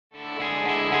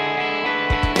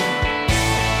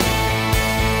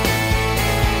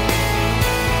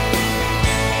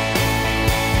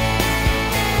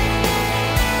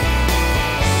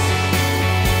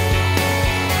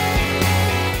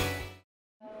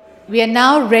We are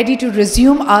now ready to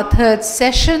resume our third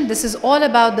session. This is all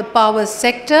about the power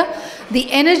sector. The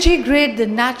energy grid, the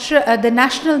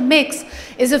national mix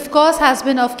is, of course, has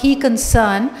been of key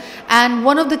concern and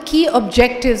one of the key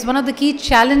objectives, one of the key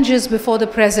challenges before the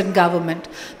present government.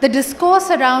 The discourse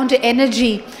around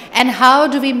energy and how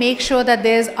do we make sure that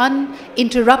there's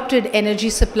uninterrupted energy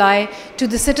supply to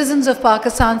the citizens of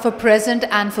Pakistan for present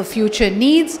and for future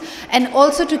needs, and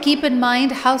also to keep in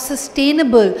mind how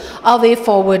sustainable our way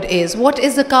forward is. What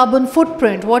is the carbon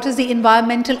footprint? What is the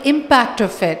environmental impact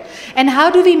of it? And how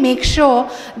do we make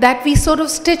sure that we sort of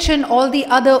stitch in all the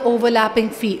other overlapping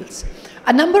fields?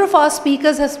 A number of our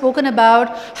speakers have spoken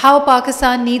about how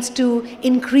Pakistan needs to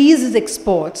increase its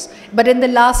exports. But in the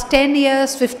last 10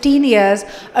 years, 15 years,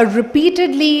 a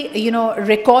repeatedly,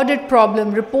 reported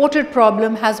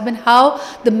problem has been how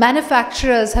the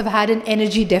manufacturers have had an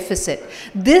energy deficit.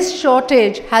 This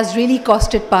shortage has really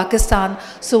costed Pakistan.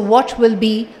 So what will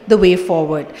be the way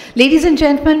forward? Ladies and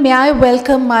gentlemen, may I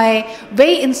welcome my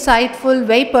very insightful,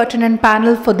 very pertinent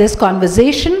panel for this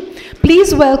conversation.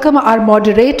 Please welcome our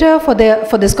moderator for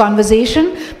this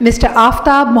conversation, Mr.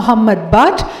 Aftab Mohammed.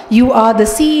 You are the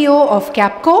CEO of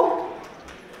KAPCO.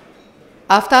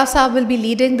 Aftab Sahab will be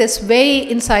leading this very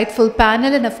insightful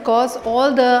panel, and of course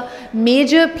all the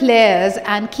major players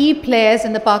and key players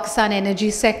in the Pakistan energy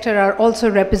sector are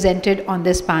also represented on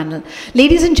this panel.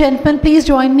 Ladies and gentlemen, please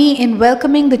join me in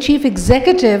welcoming the Chief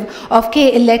Executive of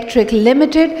K Electric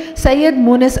Limited, Syed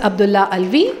Moonis Abdullah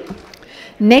Alvi.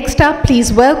 Next up,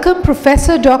 please welcome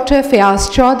Professor Dr. Fiaz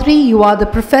Chaudhry. You are the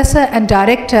Professor and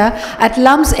Director at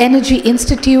LUMS Energy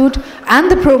Institute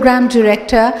and the Program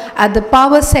Director at the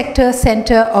Power Sector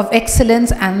Center of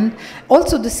Excellence and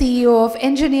also the CEO of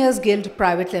Engineers Guild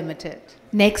Private Limited.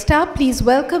 Next up, please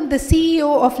welcome the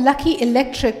CEO of Lucky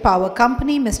Electric Power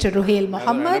Company, Mr. Ruhail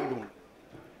Mohammed.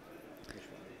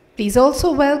 Please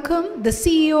also welcome the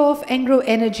CEO of Engro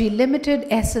Energy Limited,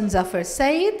 Ahsan Zafar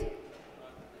Syed.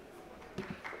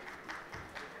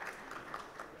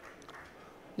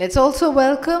 Let's also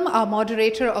welcome our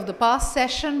moderator of the past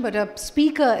session, but a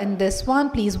speaker in this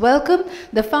one. Please welcome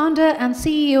the founder and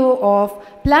CEO of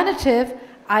Planetive,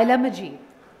 Ayla Majid.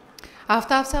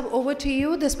 Aftab Sahab, over to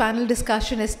you. This panel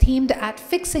discussion is themed at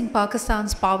fixing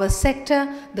Pakistan's power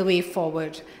sector, the way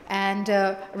forward. And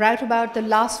right about the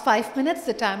last 5 minutes,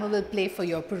 the timer will play for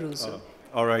your perusal.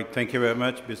 All right, thank you very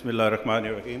much. Bismillah ar-Rahman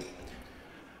ar-Rahim.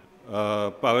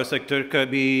 Power sector का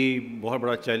भी बहुत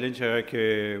बड़ा challenge है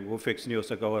कि वो fix नहीं हो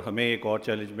सका और हमें एक और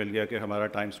चैलेंज मिल गया कि हमारा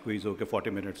टाइम स्क्वीज़ हो के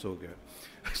 40 मिनट्स हो गया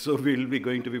so we'll be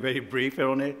going to be very brief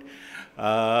on it.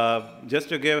 Just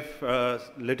to give a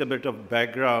little bit of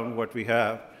background what we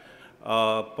have,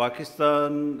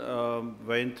 Pakistan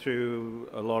went through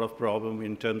a lot of problem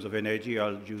in terms of energy.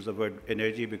 I'll use the word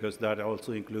energy because that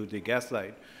also includes the gas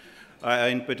side,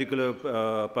 in particular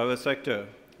power sector,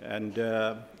 and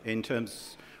in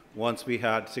terms once we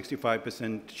had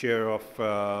 65% share of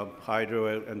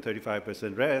hydro and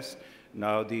 35% rest,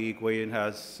 now the equation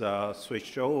has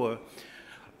switched over.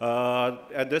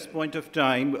 At this point of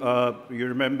time, you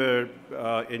remember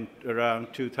in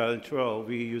around 2012,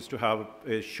 we used to have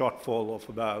a shortfall of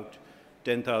about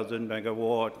 10,000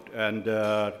 megawatt and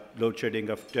load shedding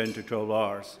of 10 to 12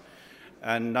 hours.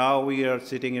 And now we are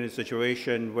sitting in a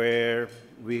situation where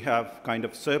we have kind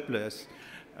of surplus,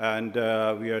 and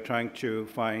we are trying to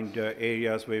find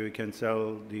areas where we can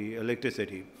sell the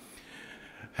electricity.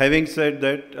 Having said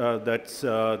that, that's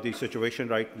the situation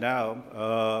right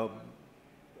now.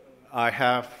 I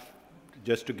have,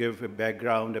 just to give a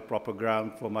background, a proper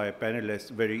ground for my panelists,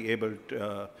 very able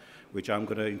to, which I'm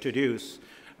going to introduce,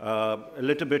 a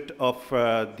little bit of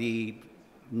the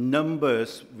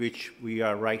numbers which we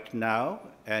are right now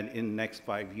and in next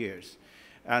 5 years.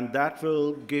 And that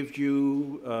will give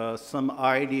you some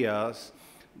ideas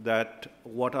that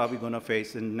what are we going to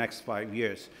face in the next 5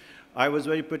 years. I was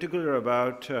very particular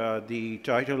about the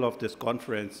title of this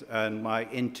conference and my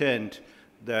intent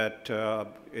that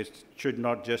it should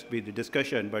not just be the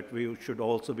discussion, but we should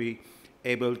also be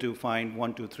able to find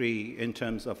 1, 2, 3 in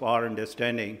terms of our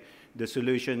understanding, the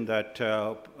solution that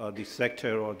the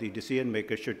sector or the decision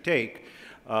maker should take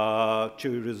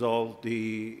to resolve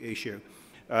the issue.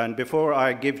 And before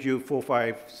I give you 4 or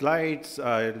 5 slides,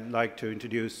 I'd like to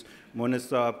introduce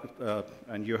Moonis,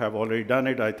 and you have already done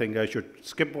it. I think I should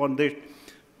skip on this.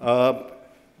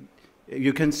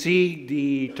 You can see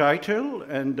the title,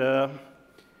 and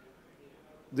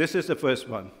this is the first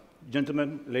one.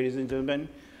 Gentlemen, ladies and gentlemen,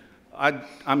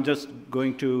 I'm just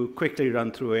going to quickly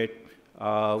run through it.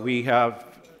 We have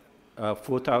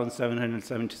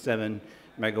 4,777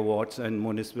 megawatts, and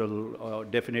Moonis will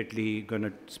definitely going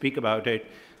to speak about it.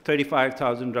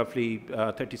 35,000, roughly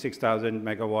 36,000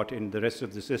 megawatt in the rest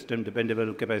of the system,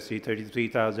 dependable capacity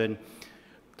 33,000,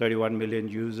 31 million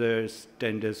users,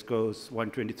 10 discos,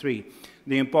 123.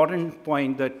 The important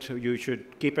point that you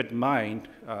should keep in mind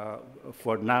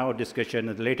for now discussion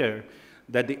and later,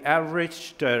 that the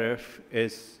average tariff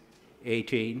is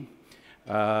 18,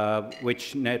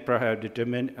 which NEPRA have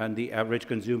determined, and the average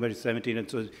consumer is 17. And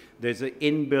so there's an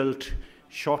inbuilt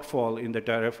shortfall in the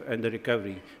tariff and the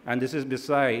recovery. And this is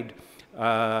beside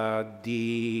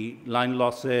the line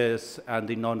losses and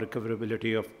the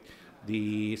non-recoverability of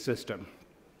the system.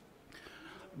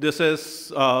 This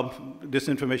is this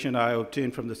information I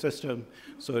obtained from the system,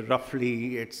 so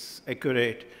roughly it's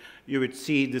accurate. You would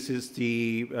see this is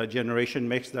the generation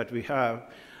mix that we have,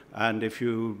 and if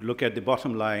you look at the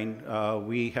bottom line,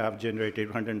 we have generated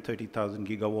 130,000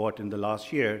 gigawatt in the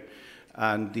last year,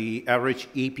 and the average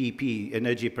EPP,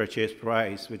 energy purchase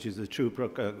price, which is the true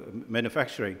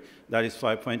manufacturing, that is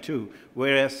 5.2,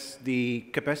 whereas the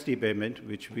capacity payment,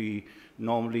 which we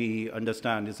normally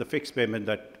understand is a fixed payment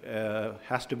that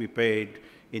has to be paid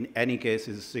in any case,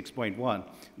 is 6.1.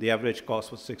 The average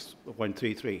cost was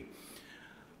 6.33.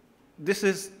 This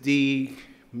is the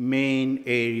main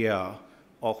area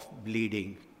of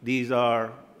bleeding. These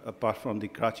are, apart from the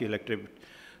Karachi Electric,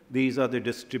 these are the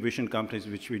distribution companies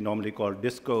which we normally call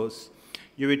discos.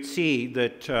 You would see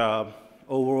that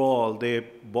overall they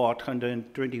bought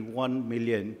 121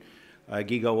 million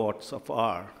gigawatts of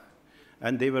hour,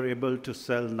 and they were able to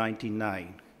sell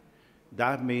 99.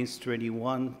 That means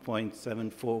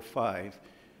 21.745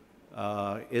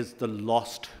 is the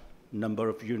lost number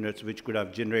of units which could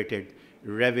have generated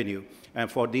revenue. And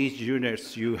for these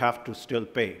units, you have to still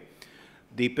pay.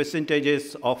 The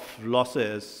percentages of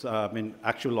losses,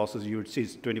 actual losses, you would see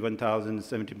is 21,000,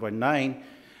 17.9.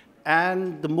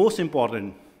 And the most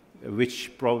important,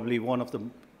 which probably one of the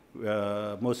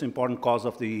most important cause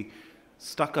of the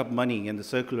stuck-up money in the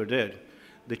circular debt,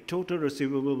 the total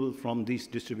receivable from these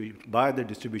by the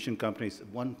distribution companies,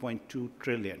 1.2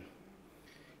 trillion.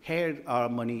 Here our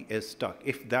money is stuck.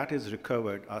 If that is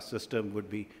recovered, our system would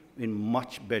be in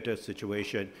much better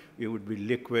situation. We would be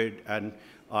liquid, and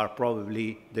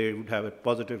probably they would have a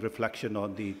positive reflection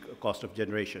on the cost of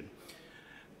generation.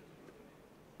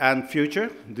 And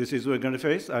future, this is what we're going to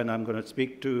face, and I'm going to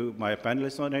speak to my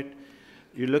panelists on it.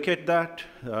 You look at that,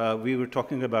 we were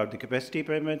talking about the capacity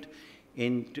payment.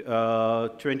 In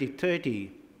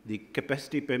 2030, the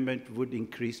capacity payment would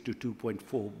increase to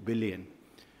 2.4 billion.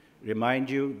 Remind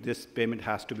you, this payment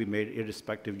has to be made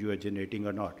irrespective you are generating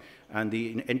or not. And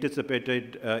the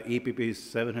anticipated EPP is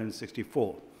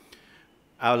 764.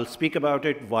 I'll speak about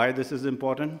it, why this is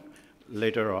important,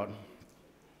 later on.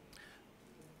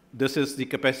 This is the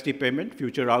capacity payment,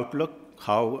 future outlook,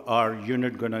 how our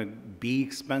unit going to be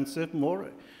expensive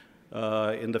more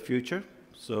in the future.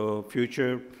 So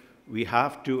future, we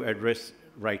have to address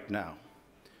right now.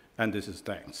 And this is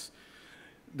thanks.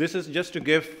 This is just to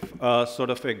give sort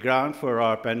of a ground for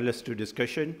our panelists to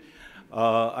discussion.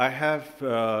 I have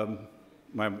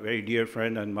my very dear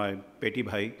friend and my peti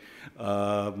bhai,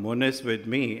 Moonis, with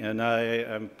me, and I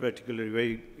am particularly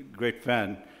very great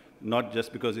fan, not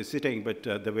just because he's sitting, but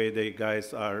the way the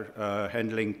guys are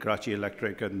handling Karachi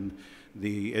Electric and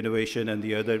the innovation and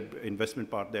the other investment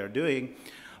part they're doing.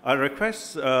 I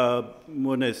request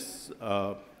Moonis,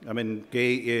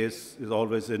 Kay is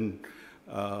always in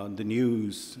the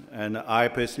news, and I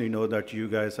personally know that you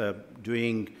guys are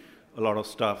doing a lot of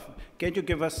stuff. Can you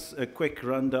give us a quick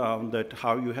rundown that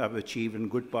how you have achieved in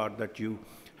good part that you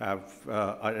have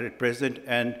are at present,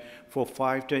 and for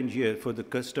 5-10 years for the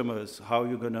customers, how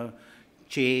you're going to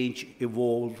change,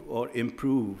 evolve, or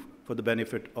improve for the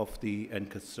benefit of the end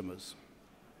customers?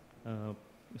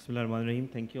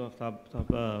 Bismillahirrahmanirrahim. Thank you,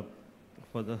 Aftab,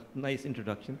 for the nice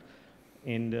introduction.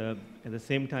 And at the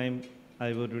same time,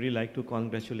 I would really like to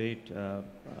congratulate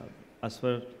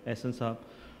Asfar Ahsan Saab,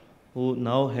 who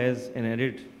now has an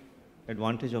added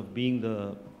advantage of being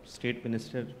the State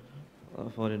Minister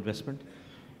for Investment.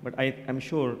 But I'm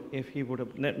sure if he would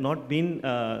have not been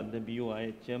the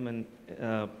BOI Chairman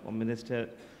or Minister,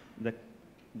 the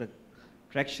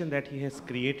traction that he has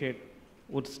created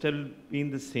would still be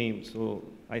the same. So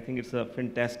I think it's a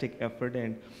fantastic effort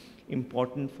and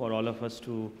important for all of us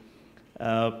to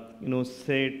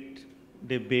sit,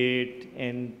 debate,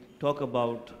 and talk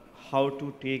about how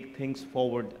to take things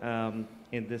forward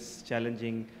in this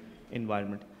challenging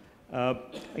environment.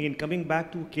 Again, coming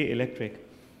back to K Electric,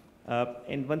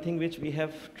 and one thing which we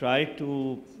have tried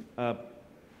to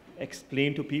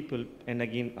explain to people, and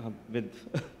again with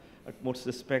utmost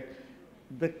respect,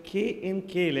 the K in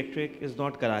K Electric is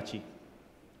not Karachi.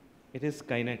 It is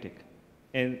kinetic.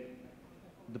 And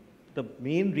the the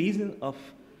main reason of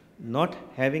not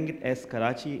having it as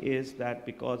Karachi is that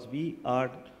because we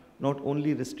are not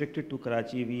only restricted to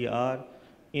Karachi, we are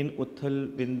in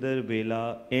Uthal, Bindar,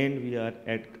 Bela, and we are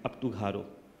up to Gharo.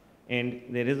 And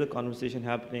there is a conversation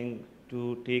happening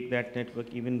to take that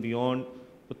network even beyond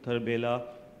Uthal, Bela,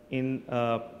 in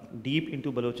deep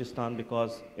into Balochistan,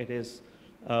 because it is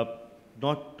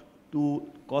not too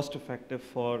cost effective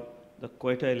for the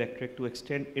Quetta Electric to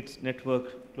extend its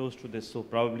network close to this. So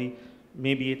probably,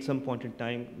 maybe at some point in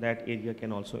time, that area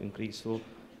can also increase. So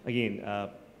again,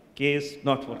 K is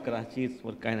not for Karachi, it's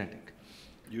for kinetic.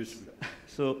 Useful.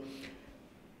 So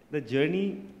the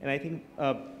journey, and I think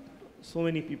so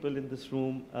many people in this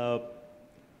room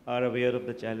are aware of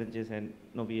the challenges, and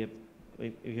we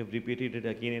have repeated it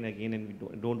again and again, and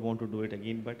we don't want to do it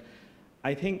again. But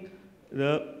I think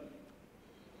the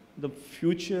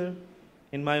future,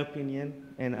 in my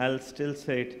opinion, and I'll still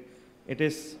say it, it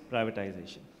is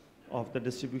privatization of the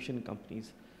distribution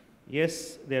companies.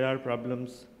 Yes, there are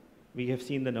problems. We have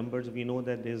seen the numbers. We know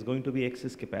that there's going to be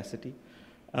excess capacity.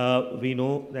 We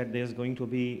know that there's going to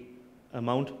be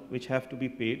amount which have to be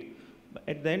paid. But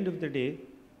at the end of the day,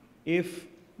 if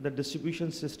the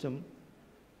distribution system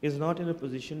is not in a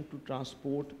position to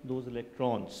transport those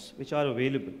electrons which are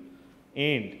available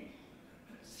and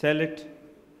sell it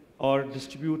or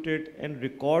distribute it and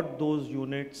record those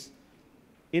units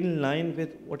in line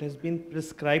with what has been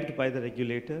prescribed by the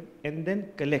regulator, and then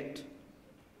collect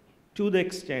to the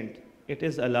extent it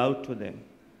is allowed to them,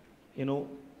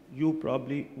 you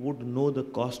probably would know the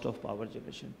cost of power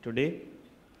generation. Today,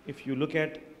 if you look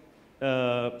at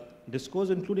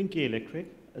discos, including K Electric,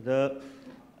 the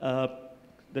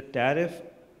tariff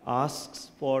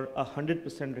asks for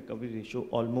 100% recovery ratio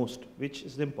almost, which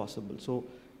is impossible. So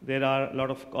there are a lot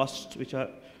of costs which are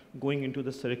going into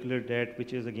the circular debt,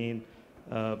 which is again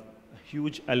a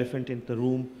huge elephant in the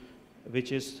room, which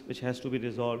has to be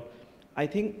resolved. I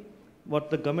think what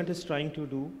the government is trying to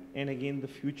do, and again the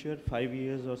future 5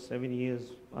 years or 7 years,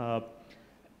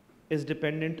 is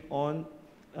dependent on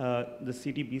the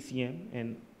CTBCM,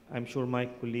 and I'm sure my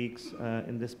colleagues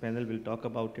in this panel will talk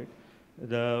about it,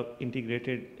 the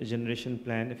integrated generation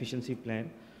plan, efficiency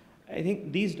plan. I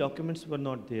think these documents were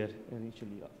not there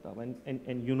initially, Aftab,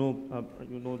 and you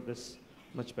know this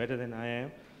much better than I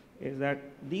am, is that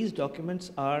these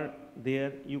documents are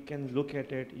there, you can look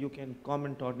at it, you can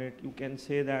comment on it, you can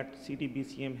say that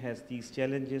CTBCM has these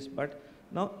challenges, but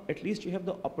now at least you have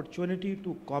the opportunity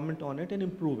to comment on it and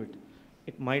improve it.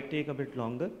 It might take a bit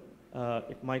longer,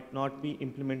 it might not be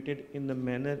implemented in the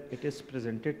manner it is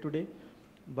presented today,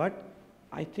 but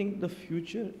I think the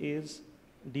future is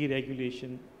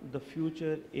deregulation, the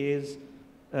future is,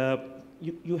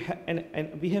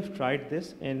 and we have tried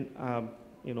this, and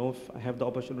if I have the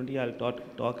opportunity, I'll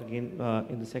talk again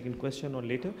in the second question or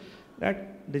later,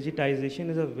 that digitization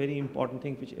is a very important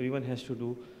thing which everyone has to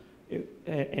do.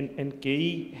 And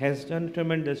KE has done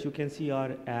tremendous. You can see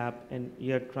our app, and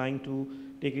we are trying to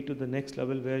take it to the next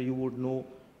level where you would know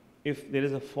if there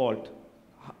is a fault,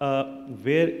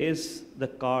 where is the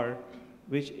car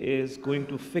which is going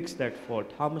to fix that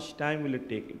fault, how much time will it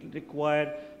take? It will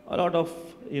require a lot of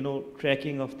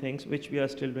tracking of things, which we are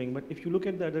still doing. But if you look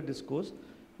at the other discourse,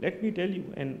 let me tell you,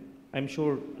 and I'm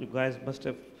sure you guys must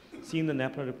have seen the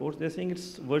NAPRA reports, they're saying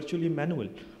it's virtually manual.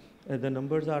 The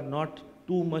numbers are not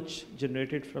too much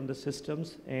generated from the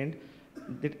systems, and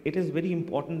it is very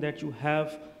important that you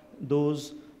have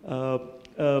those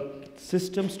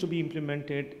systems to be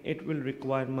implemented. It will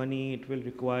require money, it will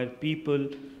require people.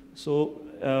 So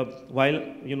while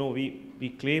we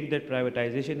claim that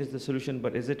privatization is the solution,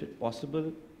 but is it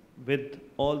possible with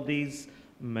all these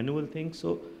manual things?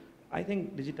 So I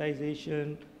think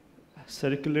digitization,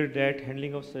 circular debt,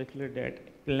 handling of circular debt,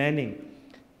 planning.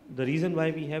 The reason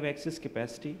why we have excess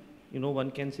capacity,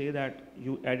 one can say that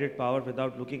you added power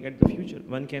without looking at the future.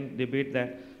 One can debate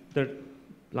that the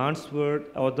plants were,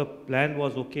 or the plan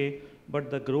was okay, but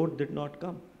the growth did not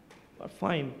come. But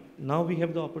fine, now we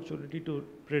have the opportunity to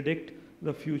predict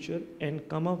the future and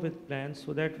come up with plans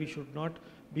so that we should not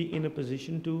be in a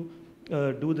position to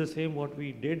do the same what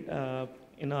we did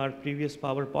in our previous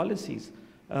power policies.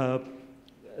 The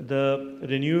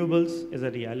renewables is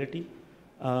a reality.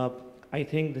 I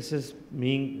think this is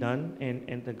being done,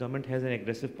 and the government has an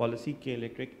aggressive policy. K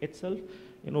Electric itself,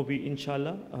 we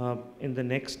inshallah in the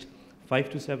next 5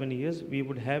 to 7 years we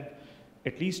would have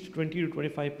at least 20 to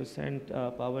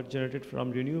 25% power generated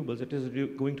from renewables. It is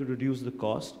going to reduce the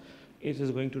cost. It is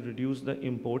going to reduce the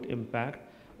import impact.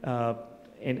 And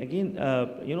again,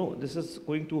 this is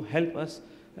going to help us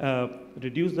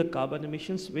reduce the carbon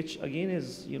emissions, which again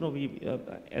is, you know, we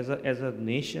as a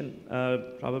nation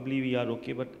probably we are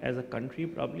okay, but as a country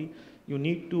probably you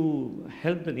need to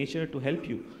help the nature to help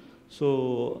you.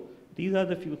 So these are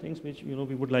the few things which, you know,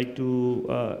 we would like to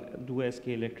do as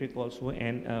K Electric also,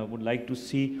 and would like to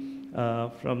see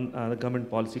from the government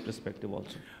policy perspective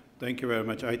also. Thank you very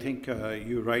much. I think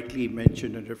you rightly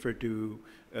mentioned and referred to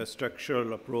a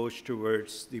structural approach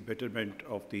towards the betterment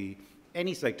of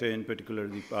any sector, in particular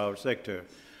the power sector.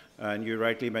 And you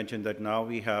rightly mentioned that now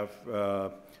we have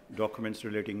documents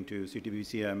relating to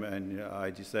CTBCM and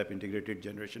IGSAP Integrated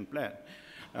Generation Plan.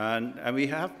 And we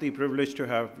have the privilege to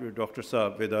have Dr.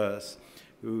 Saab with us,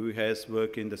 who has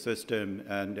worked in the system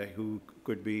and who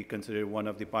could be considered one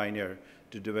of the pioneers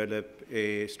to develop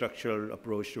a structural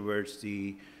approach towards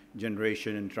the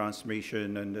generation and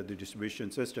transmission and the distribution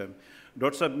system.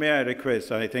 Dr. Saab, may I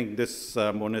request, I think this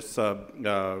Moonis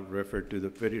referred to the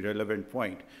very relevant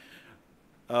point.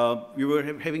 We were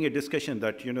having a discussion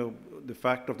that, you know, the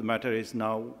fact of the matter is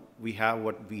now we have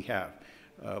what we have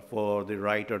for the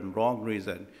right and wrong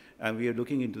reason, and we are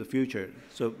looking into the future.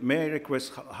 So may I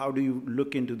request, how do you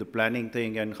look into the planning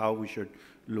thing and how we should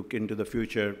look into the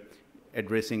future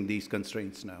addressing these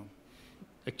constraints now?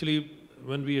 Actually,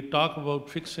 when we talk about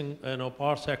fixing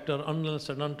power sector, unless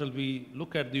and until we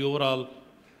look at the overall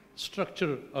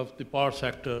structure of the power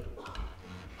sector,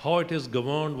 how it is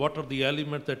governed, what are the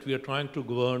elements that we are trying to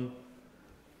govern,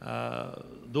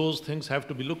 those things have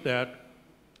to be looked at.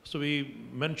 So we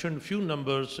mentioned a few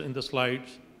numbers in the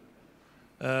slides.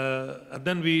 And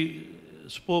then we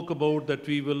spoke about that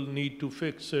we will need to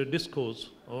fix discos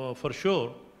for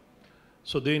sure.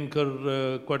 So they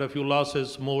incur quite a few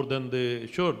losses more than they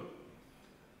should.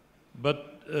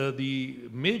 But the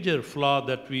major flaw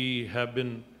that we have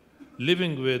been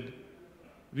living with,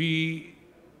 we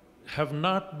have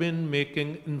not been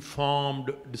making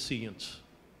informed decisions.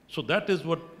 So that is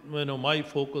what my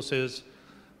focus is,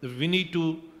 that we need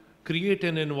to create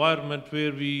an environment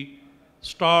where we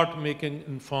start making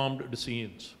informed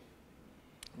decisions.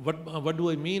 What do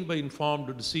I mean by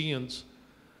informed decisions?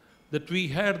 That we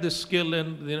had the skill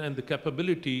and the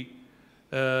capability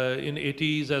in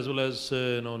 80s as well as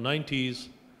 90s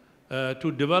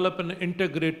to develop an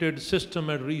integrated system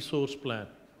and resource plan,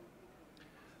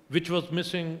 which was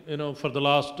missing for the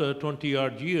last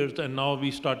 20-odd years, and now we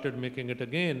started making it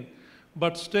again.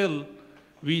 But still,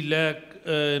 we lack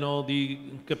the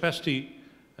capacity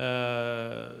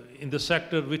in the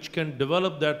sector which can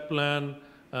develop that plan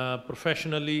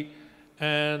professionally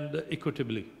and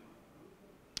equitably.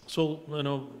 So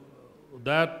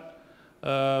that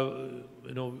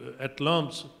at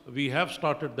LUMS we have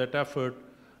started that effort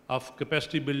of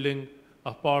capacity building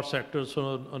of power sectors.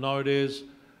 So nowadays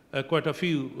quite a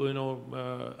few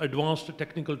advanced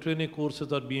technical training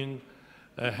courses are being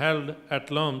held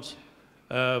at LUMS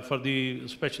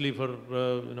especially for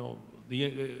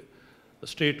the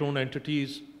state-owned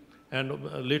entities, and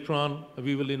later on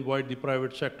we will invite the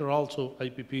private sector also,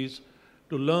 IPPs,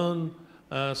 to learn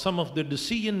some of the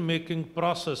decision-making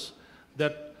process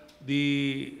that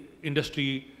the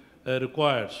industry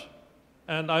requires.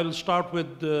 And I will start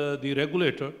with the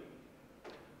regulator.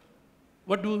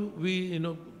 What do we,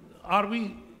 are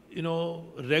we,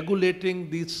 regulating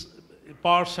this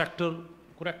power sector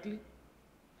correctly?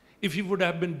 If we would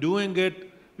have been doing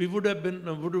it, we wouldn't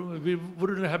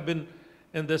have been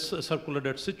in this circular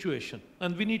debt situation.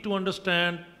 And we need to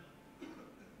understand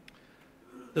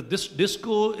that this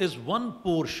DISCO is one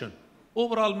portion.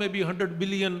 Overall, maybe 100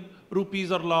 billion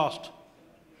rupees are lost.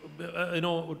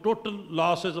 Total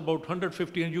loss is about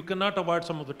 150, and you cannot avoid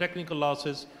some of the technical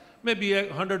losses. Maybe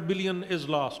 100 billion is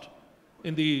lost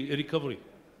in the recovery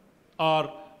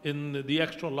or in the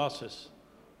extra losses.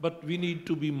 But we need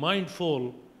to be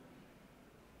mindful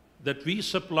that we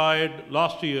supplied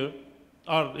last year,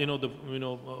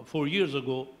 or 4 years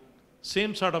ago,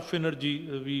 same sort of energy.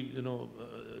 We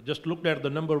just looked at the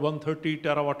number 130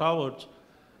 terawatt hours,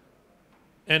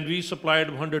 and we supplied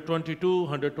 122,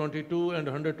 122, and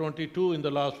 122 in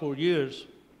the last 4 years.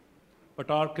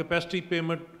 But our capacity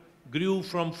payment grew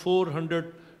from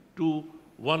 400 to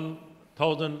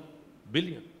 1,000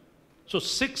 billion. So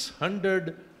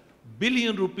 600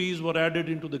 billion rupees were added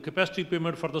into the capacity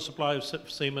payment for the supply of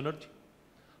same energy.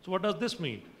 So what does this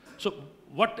mean? So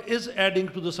what is adding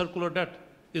to the circular debt?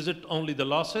 Is it only the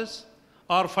losses,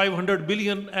 or 500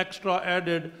 billion extra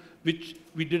added, which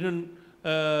we didn't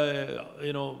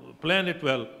plan it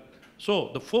well?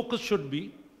 So the focus should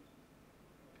be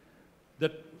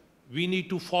that we need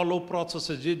to follow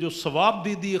processes. ये जो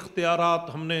सवाबदीदी इख्तियारात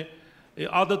हमने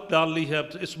आदत डाल ली है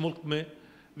इस मुल्क में,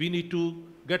 we need to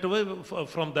get away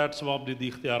from that सवाबदीदी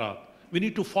इख्तियारात. we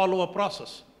need to follow a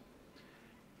process.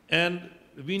 And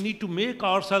we need to make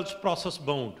ourselves process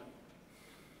bound.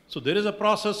 So there is a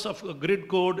process of a grid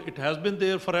code. It has been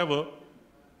there forever,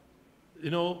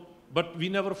 but we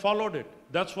never followed it.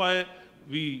 That's why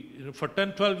for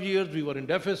 10, 12 years, we were in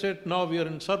deficit. Now we are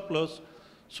in surplus.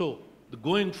 So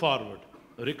going forward,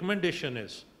 the recommendation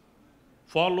is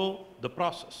follow the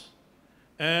process.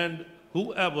 And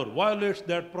whoever violates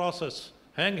that process,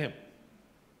 hang him.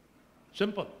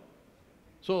 Simple.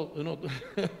 So,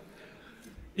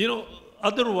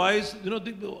 otherwise,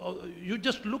 you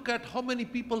just look at how many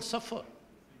people suffer.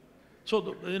 So,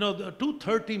 the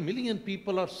 230 million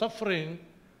people are suffering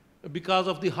because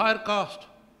of the higher cost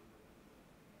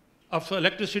of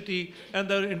electricity, and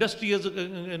the industry is,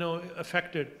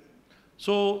 affected.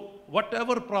 So,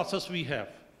 whatever process we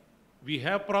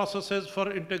have processes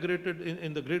for integrated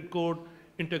in the grid code,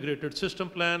 integrated system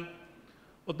plan,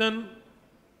 but then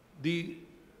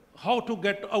how to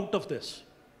get out of this.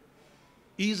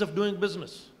 Ease of doing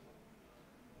business.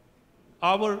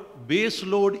 Our base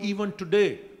load even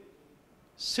today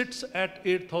sits at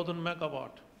 8,000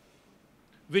 megawatt,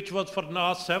 which was for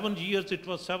last 7 years, it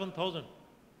was 7,000.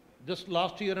 Just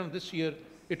last year and this year,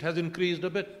 it has increased a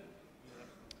bit.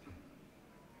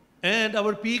 And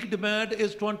our peak demand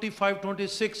is 25,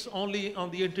 26 only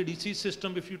on the NTDC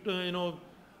system. If you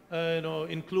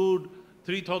include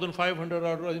 3,500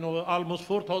 or almost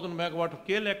 4,000 megawatt of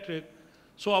K-electric,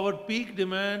 so our peak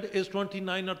demand is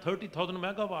 29 or 30,000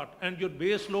 megawatt, and your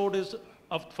base load is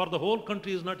for the whole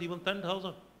country is not even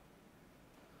 10,000.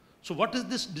 So what is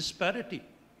this disparity?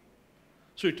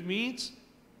 So it means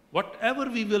whatever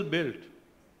we will build,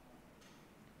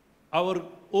 our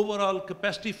overall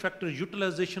capacity factor,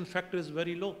 utilization factor is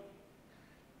very low.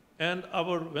 And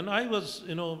when I was,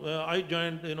 I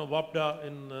joined, WAPDA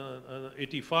in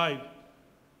 85,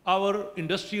 our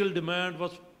industrial demand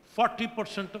was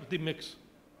 40% of the mix.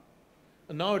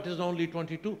 And now it is only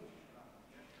 22.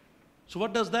 So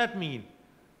what does that mean?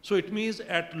 So it means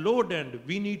at load end,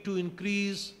 we need to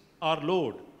increase our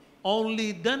load.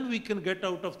 Only then we can get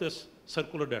out of this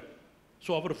circular debt.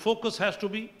 So our focus has to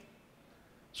be,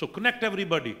 so connect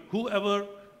everybody, whoever,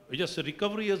 yes,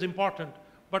 recovery is important,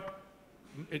 but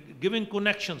giving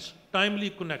connections, timely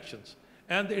connections.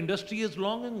 And the industry is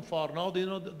longing for, now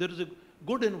there is a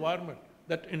good environment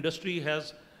that industry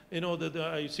has,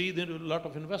 I see that a lot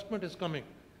of investment is coming.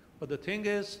 But the thing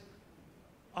is,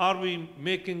 are we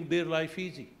making their life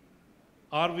easy?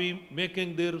 Are we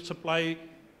making their supply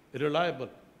reliable?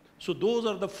 So those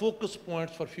are the focus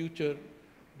points for future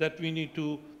that we need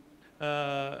to,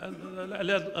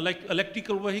 like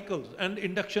electrical vehicles and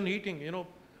induction heating,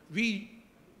 we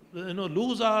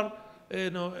lose our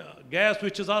gas,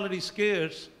 which is already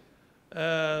scarce,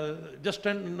 just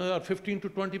 15 to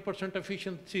 20%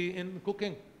 efficiency in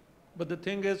cooking. But the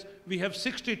thing is, we have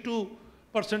 62%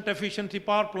 efficiency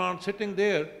power plant sitting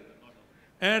there,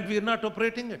 and we are not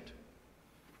operating it.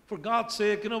 For God's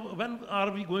sake, when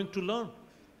are we going to learn?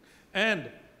 And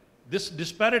this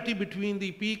disparity between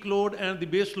the peak load and the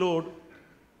base load,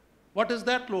 what is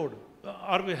that load?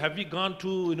 Have we gone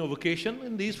to vacation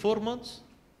in these 4 months?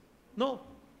 No.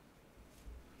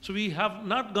 So we have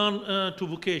not gone to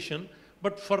vacation,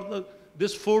 but for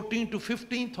this 14 to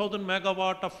 15,000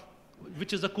 megawatt of,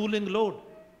 which is a cooling load,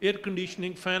 air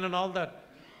conditioning, fan and all that,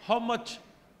 how much,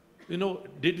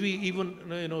 did we even,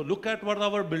 look at what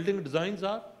our building designs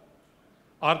are?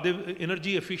 Are they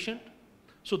energy efficient?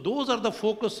 So those are the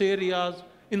focus areas.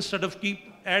 Instead of keep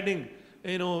adding,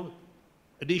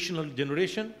 additional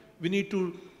generation, we need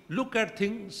to look at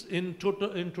things in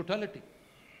totality.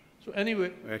 So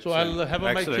anyway, excellent. So I'll have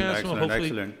my chance.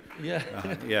 Excellent. Yeah.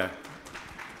 Yeah.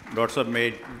 Lots of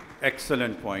made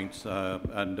excellent points,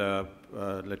 and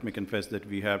let me confess that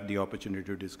we have the opportunity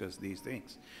to discuss these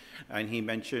things. And he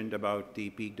mentioned about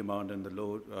the peak demand and the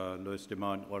lowest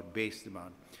demand or base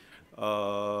demand.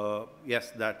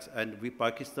 Yes,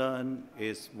 Pakistan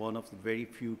is one of the very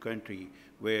few countries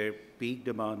where peak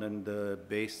demand and the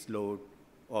base load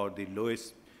or the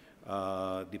lowest,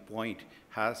 the point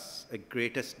has a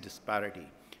greatest disparity.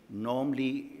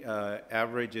 Normally,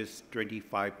 average is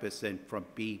 25% from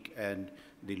peak and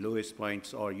the lowest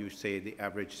points, or you say the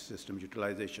average system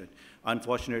utilization.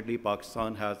 Unfortunately,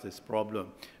 Pakistan has this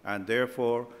problem, and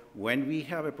therefore, when we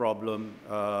have a problem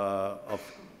of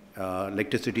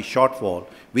electricity shortfall,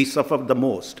 we suffer the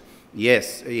most.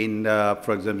 Yes, in,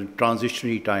 for example,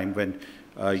 transitionary time when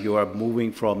you are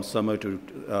moving from summer to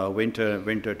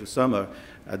winter to summer,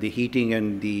 the heating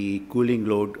and the cooling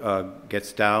load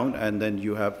gets down, and then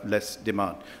you have less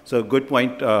demand. So good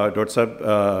point Dr.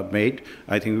 Sahab made.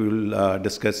 I think we will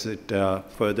discuss it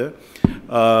further.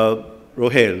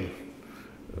 Ruhail,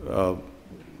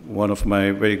 one of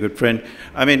my very good friend.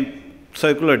 I mean,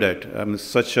 circular debt,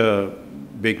 such a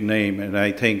big name, and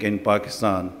I think in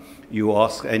Pakistan, you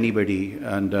ask anybody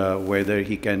and whether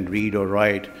he can read or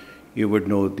write, you would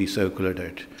know the circular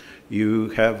debt. You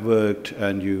have worked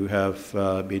and you have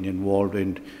been involved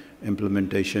in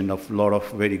implementation of a lot of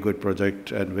very good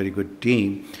project and very good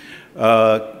team.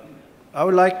 I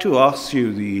would like to ask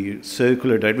you the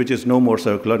circular debt, which is no more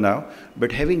circular now,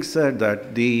 but having said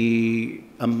that, the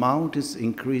amount is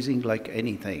increasing like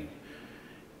anything.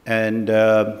 And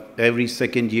every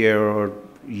second year or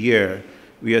year,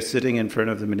 we are sitting in front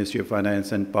of the Ministry of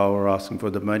Finance and Power asking for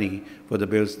the money for the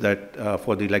bills that,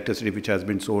 for the electricity which has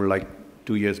been sold like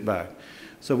 2 years back.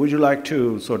 So would you like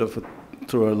to sort of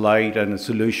throw a light and a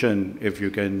solution, if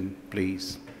you can,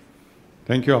 please?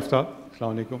 Thank you, Aftab.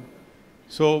 Assalamu alaikum.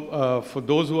 So for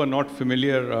those who are not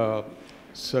familiar,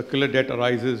 circular debt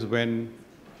arises when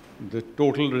the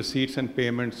total receipts and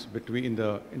payments between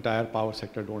the entire power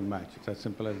sector don't match. It's as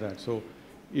simple as that. So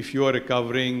if you are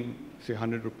recovering, say,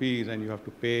 100 rupees and you have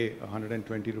to pay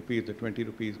 120 rupees, the 20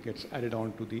 rupees gets added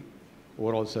on to the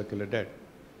overall circular debt.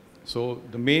 So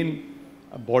the main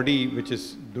body which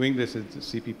is doing this is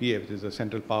the CPPA, which is the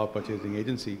Central Power Purchasing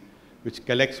Agency, which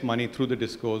collects money through the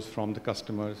DISCOs from the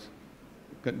customers,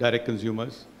 direct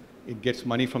consumers. It gets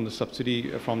money from the subsidy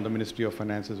from the Ministry of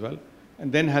Finance as well,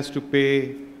 and then has to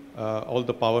pay all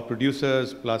the power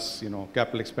producers plus,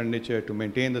 capital expenditure to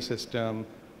maintain the system,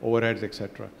 overheads,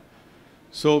 etc.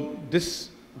 So this,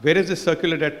 where is the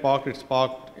circular debt parked? It's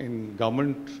parked in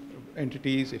government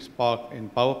entities, it's parked in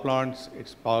power plants,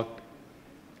 it's parked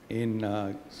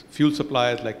in fuel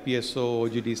suppliers like PSO,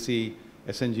 OGDC,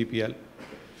 SNGPL.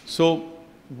 So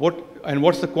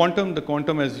what's the quantum? The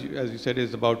quantum, as you said,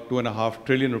 is about 2.5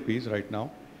 trillion rupees right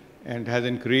now, and has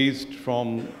increased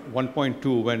from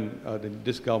 1.2 when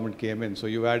this government came in. So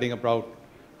you're adding about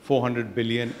 400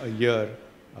 billion a year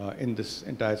in this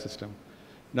entire system.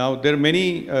 Now, there are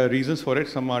many reasons for it.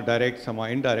 Some are direct, some are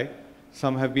indirect.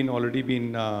 Some have already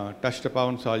been touched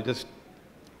upon, so I'll just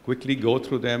quickly go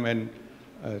through them and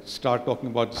start talking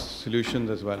about solutions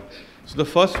as well. So the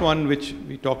first one, which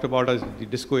we talked about, is the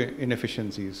DISCO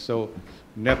inefficiencies. So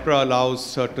NEPRA allows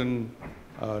certain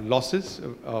losses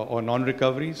or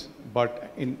non-recoveries,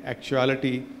 but in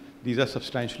actuality, these are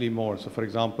substantially more. So for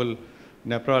example,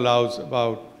 NEPRA allows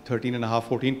about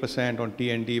 13.5%, 14% on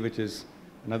T&D, which is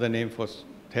another name for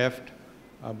theft,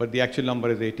 but the actual number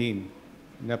is 18.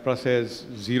 NEPRA says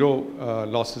 0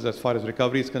 losses as far as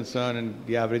recovery is concerned, and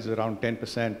the average is around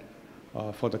 10%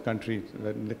 for the country.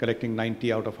 They're collecting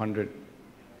 90 out of 100.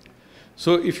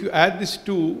 So if you add this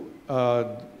two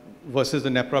versus the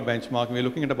NEPRA benchmark, we're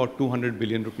looking at about 200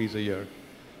 billion rupees a year.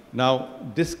 Now,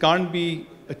 this can't be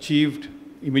achieved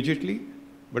immediately,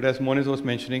 but as Moonis was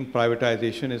mentioning,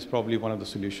 privatization is probably one of the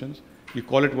solutions. You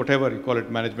call it whatever, you call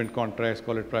it management contracts,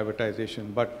 call it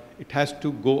privatization, but it has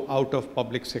to go out of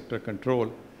public sector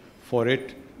control for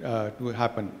it to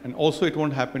happen. And also it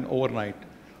won't happen overnight.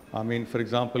 I mean, for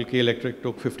example, K Electric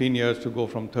took 15 years to go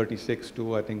from 36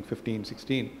 to, I think, 15,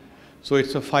 16. So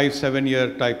it's a 5-7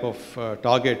 year type of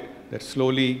target that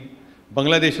slowly,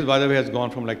 Bangladesh, by the way, has gone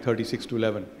from like 36 to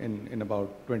 11 in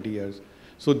about 20 years.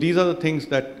 So these are the things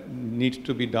that need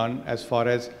to be done as far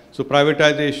as, so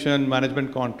privatization,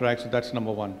 management contracts, so that's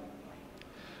number one.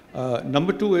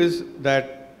 Number two is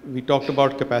that we talked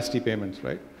about capacity payments,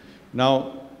 right?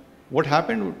 Now, what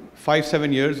happened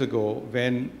 5-7 years ago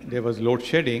when there was load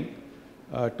shedding,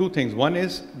 two things. One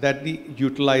is that the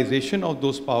utilization of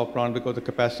those power plants, because the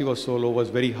capacity was so low, was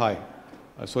very high.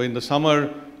 So in the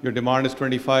summer, your demand is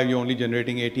 25, you're only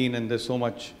generating 18, and there's so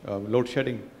much load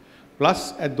shedding.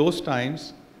 Plus, at those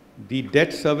times, the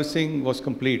debt servicing was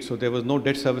complete, so there was no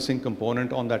debt servicing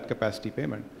component on that capacity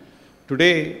payment.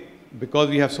 Today, because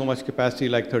we have so much capacity,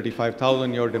 like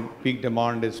 35,000, your peak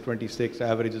demand is 26,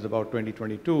 average is about 20,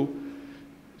 22.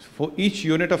 For each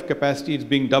unit of capacity, it's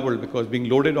being doubled because being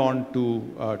loaded on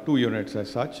to 2 units as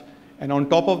such. And on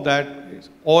top of that,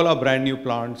 all our brand new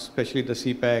plants, especially the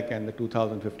CPEC and the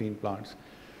 2015 plants.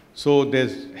 So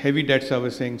there's heavy debt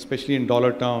servicing, especially in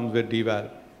dollar terms with deval.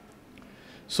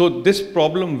 So this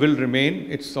problem will remain.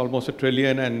 It's almost $1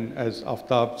 trillion, and as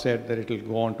Aftab said, that it will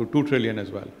go on to 2 trillion as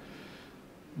well.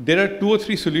 There are 2 or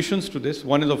 3 solutions to this.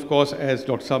 One is, of course, as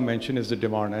Dr. Saab mentioned, is the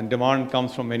demand. And demand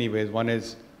comes from many ways. One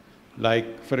is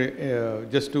like for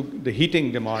just to the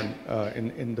heating demand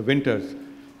in the winters.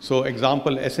 So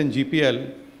example,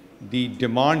 SNGPL, the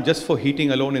demand just for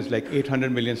heating alone is like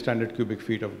 800 million standard cubic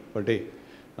feet per day.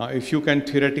 Now, if you can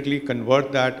theoretically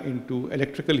convert that into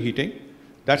electrical heating,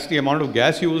 that's the amount of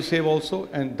gas you will save also,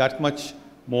 and that much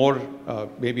more,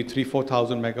 maybe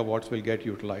 3,000–4,000 megawatts will get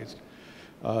utilized.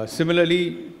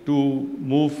 Similarly, to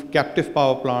move captive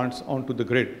power plants onto the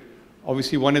grid.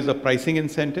 Obviously, one is a pricing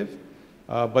incentive,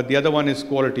 but the other one is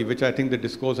quality, which I think the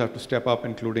DISCOs have to step up,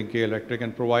 including K Electric,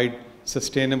 and provide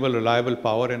sustainable, reliable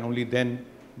power, and only then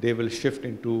they will shift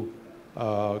into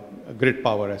grid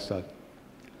power as such.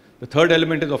 The third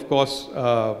element is, of course,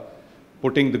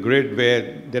 putting the grid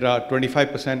where there are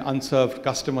 25% unserved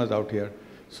customers out here.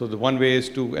 So the one way is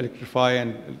to electrify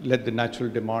and let the natural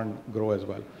demand grow as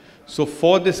well. So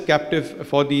for this captive,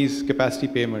 for these capacity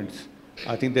payments,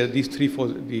 I think there are these three for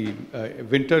the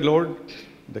winter load,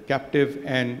 the captive,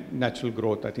 and natural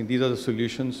growth. I think these are the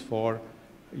solutions for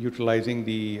utilizing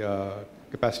the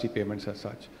capacity payments as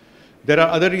such. There are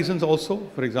other reasons also.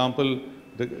 For example,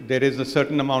 there is a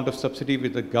certain amount of subsidy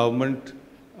which the government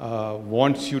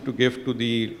wants you to give to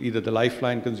either the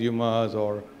lifeline consumers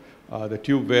or the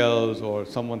tube wells or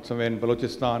somewhere in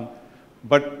Balochistan,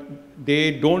 but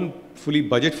they don't fully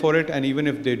budget for it, and even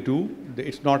if they do,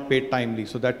 it's not paid timely.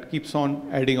 So that keeps on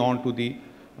adding on to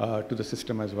the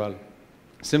system as well.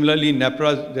 Similarly,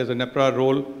 there's a NEPRA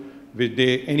role with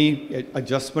any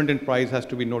adjustment in price has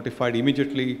to be notified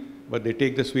immediately, but they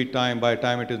take the sweet time. By the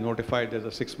time it is notified, there's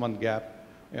a 6-month gap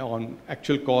on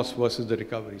actual cost versus the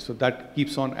recovery. So that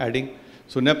keeps on adding.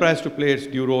 So NEPRA has to play its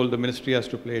due role, the ministry has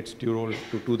to play its due role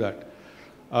to do that.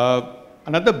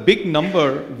 Another big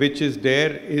number which is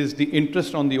there is the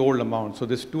interest on the old amount. So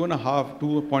this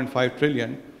 2.5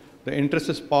 trillion, the interest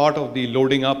is part of the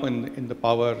loading up in the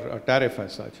power tariff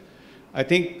as such. I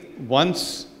think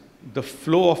once the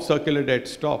flow of circular debt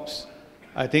stops,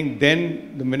 I think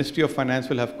then the Ministry of Finance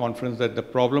will have confidence that the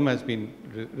problem has been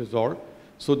resolved.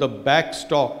 So the back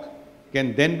stock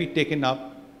can then be taken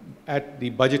up at the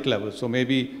budget level. So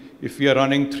maybe if we are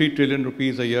running 3 trillion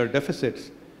rupees a year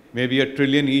deficits, maybe 1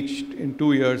 trillion each in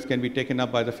 2 years can be taken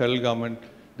up by the federal government.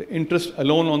 The interest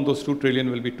alone on those 2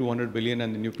 trillion will be 200 billion,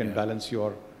 and then you can balance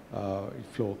your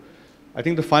flow. I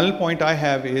think the final point I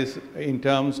have is in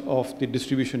terms of the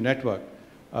distribution network,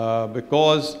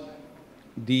 because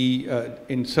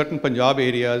in certain Punjab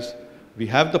areas, we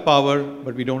have the power,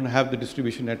 but we don't have the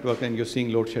distribution network, and you're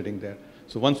seeing load shedding there.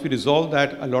 So once we resolve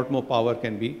that, a lot more power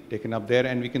can be taken up there,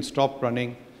 and we can stop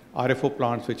running RFO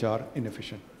plants which are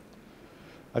inefficient.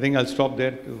 I think I'll stop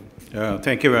there.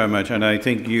 Thank you very much. And I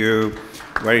think you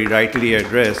very rightly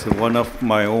addressed one of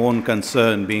my own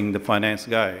concern, being the finance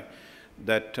guy,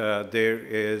 that there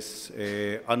is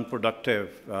an unproductive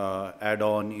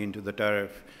add-on into the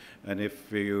tariff. And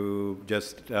if you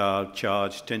just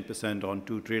charge 10% on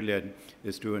 2 trillion,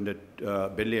 is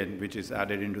 200 billion, which is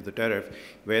added into the tariff.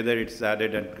 Whether it's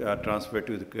added and transferred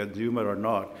to the consumer or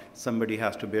not, somebody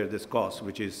has to bear this cost,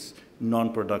 which is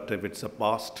non-productive. It's a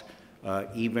past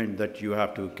event that you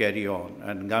have to carry on.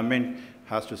 And government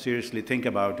has to seriously think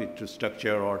about it to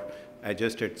structure or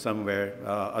adjust it somewhere.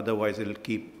 Otherwise, it'll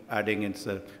keep adding its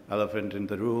elephant in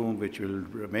the room, which will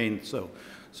remain so.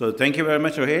 So thank you very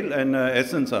much, Ruhail. And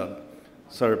Ahsan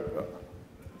sir,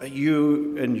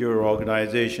 you and your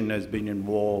organization has been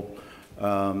involved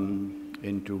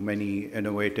into many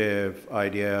innovative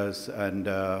ideas,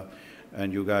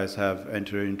 and you guys have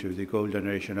entered into the coal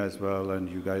generation as well, and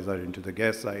you guys are into the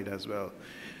gas side as well.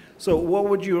 So what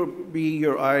would be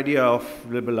your idea of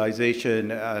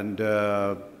liberalization and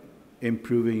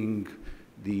improving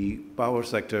the power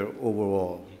sector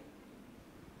overall?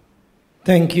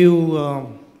 Thank you,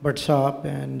 Ahsan,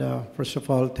 and first of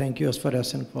all, thank you,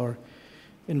 Ahsan, for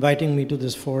inviting me to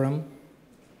this forum.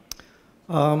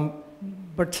 Ahsan,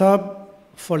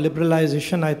 for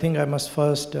liberalization, I think I must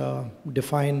first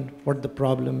define what the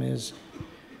problem is.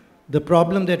 The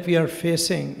problem that we are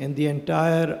facing in the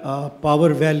entire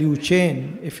power value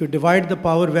chain, if you divide the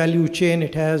power value chain,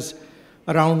 it has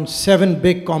around 7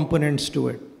 big components to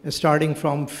it, starting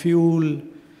from fuel,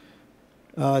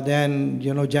 then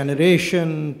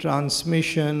generation,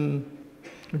 transmission,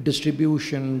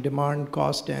 distribution, demand,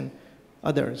 cost, and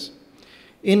others.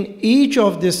 In each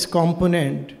of this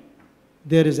component,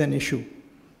 there is an issue.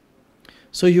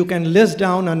 So you can list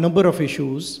down a number of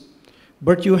issues,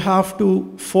 but you have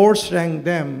to force rank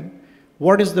them.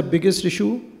 What is the biggest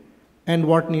issue and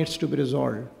what needs to be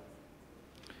resolved?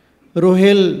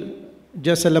 Ruhail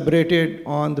just elaborated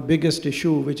on the biggest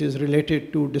issue, which is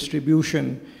related to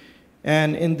distribution.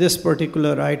 And in this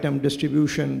particular item,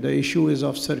 distribution, the issue is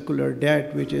of circular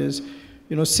debt, which is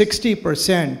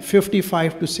 60%,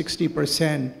 55 to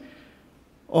 60%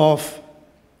 of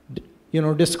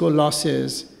DISCO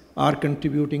losses are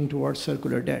contributing towards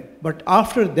circular debt. But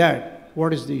after that,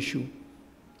 what is the issue?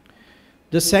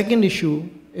 The second issue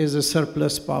is the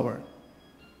surplus power.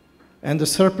 And the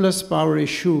surplus power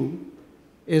issue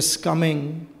is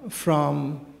coming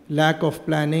from lack of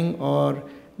planning or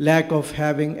lack of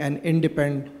having an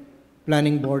independent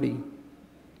planning body.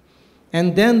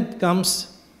 And then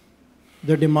comes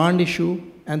the demand issue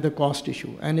and the cost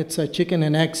issue. And it's a chicken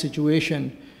and egg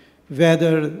situation,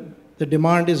 whether the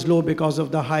demand is low because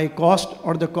of the high cost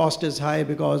or the cost is high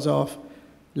because of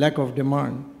lack of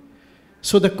demand.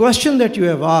 So the question that you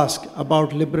have asked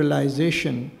about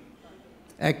liberalization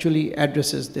actually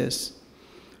addresses this.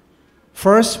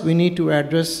 First, we need to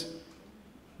address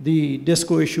the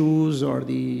disco issues or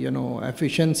the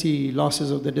efficiency losses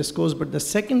of the discos. But the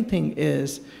second thing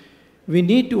is we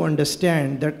need to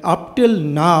understand that up till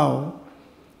now,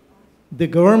 the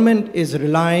government is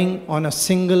relying on a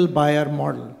single buyer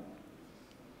model.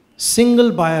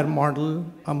 Single buyer model,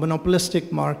 a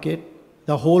monopolistic market,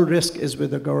 the whole risk is with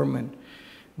the government.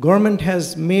 Government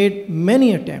has made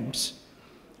many attempts.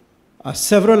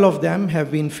 Several of them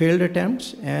have been failed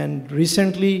attempts, and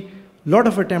recently a lot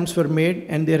of attempts were made,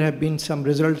 and there have been some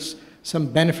results, some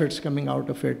benefits coming out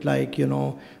of it, like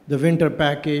the winter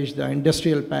package, the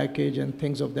industrial package, and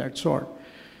things of that sort.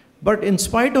 But in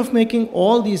spite of making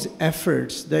all these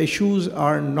efforts, the issues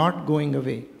are not going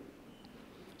away.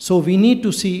 So we need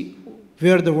to see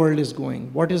where the world is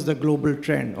going. What is the global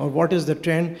trend, or what is the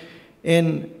trend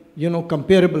in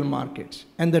comparable markets?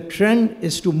 And the trend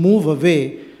is to move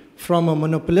away from a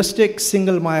monopolistic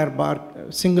single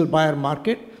buyer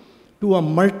market to a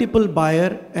multiple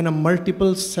buyer and a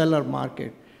multiple seller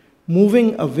market,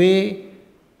 moving away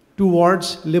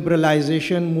towards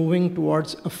liberalization, moving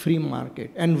towards a free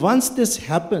market. And once this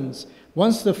happens,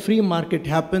 once the free market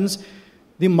happens,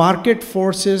 the market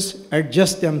forces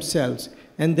adjust themselves.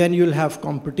 And then you'll have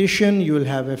competition, you'll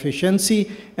have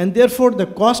efficiency, and therefore the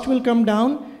cost will come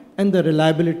down and the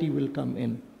reliability will come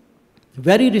in.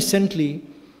 Very recently,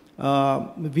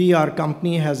 our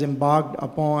company has embarked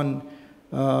upon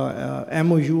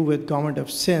MOU with Government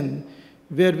of Sindh,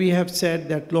 where we have said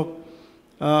that, look,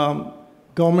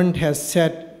 government has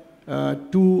set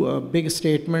two big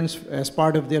statements as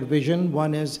part of their vision.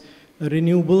 One is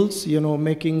renewables,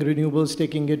 making renewables,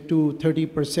 taking it to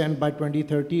 30% by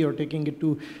 2030 or taking it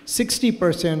to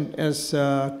 60% as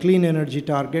a clean energy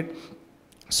target.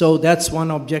 So that's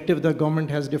one objective the government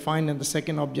has defined, and the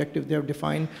second objective they have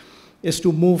defined is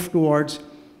to move towards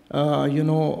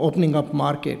opening up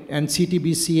market. And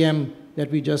CTBCM that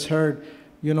we just heard,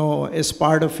 is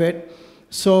part of it.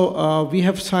 So we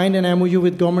have signed an MOU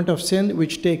with Government of Sindh,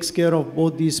 which takes care of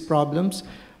both these problems.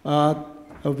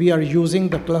 We are using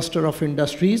the cluster of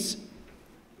industries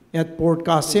at Port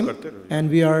Qasim, and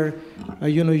we are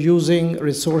using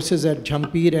resources at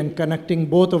Jhampir and connecting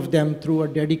both of them through a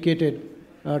dedicated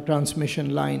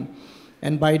transmission line.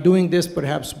 And by doing this,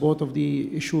 perhaps both of the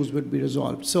issues would be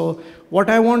resolved. So what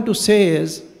I want to say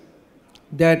is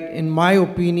that, in my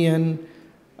opinion,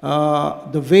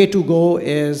 the way to go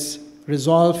is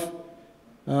resolve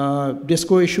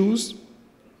disco issues,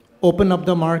 open up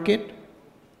the market.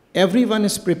 Everyone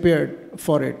is prepared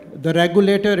for it. The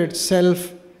regulator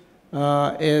itself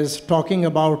is talking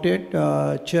about it.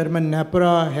 Chairman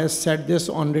Nepra has said this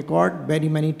on record many,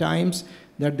 many times,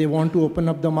 that they want to open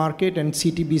up the market, and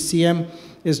CTBCM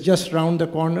is just around the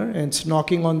corner and it's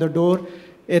knocking on the door.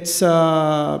 It's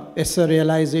a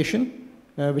realization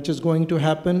which is going to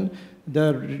happen.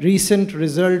 The recent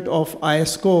result of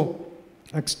ISCO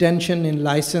extension in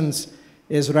license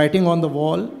is writing on the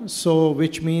wall, so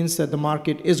which means that the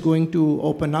market is going to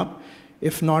open up,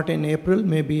 if not in April,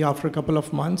 maybe after a couple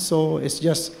of months. So it's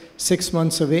just 6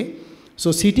 months away.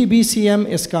 So CTBCM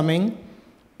is coming.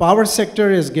 Power sector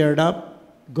is geared up.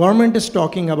 Government is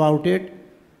talking about it.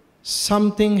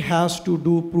 Something has to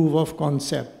do proof of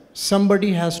concept.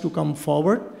 Somebody has to come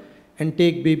forward and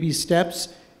take baby steps.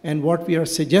 And what we are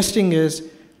suggesting is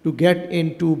to get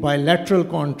into bilateral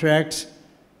contracts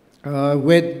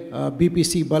with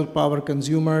BPC, bulk power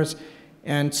consumers,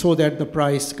 and so that the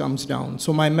price comes down.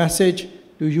 So my message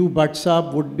to you, Bhatt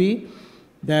Saab, would be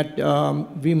that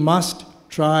we must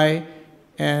try,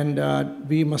 and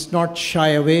we must not shy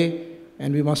away,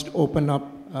 and we must open up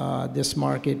this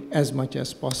market as much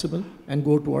as possible and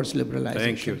go towards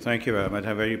liberalization. Thank you, Ahmed.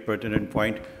 A very pertinent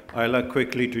point. Ayla,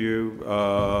 quickly to you.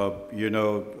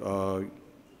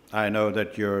 I know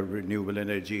that your renewable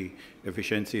energy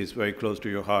efficiency is very close to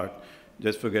your heart.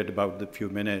 Just forget about the few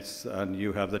minutes, and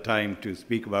you have the time to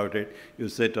speak about it. You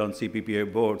sit on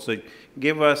CPPA board. So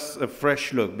give us a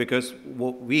fresh look, because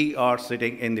we are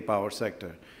sitting in the power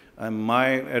sector. And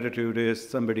my attitude is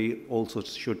somebody also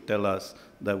should tell us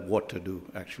that what to do,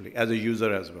 actually, as a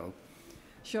user as well.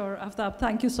 Sure, Aftab,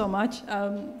 thank you so much.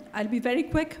 I'll be very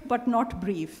quick, but not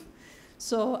brief.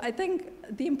 So I think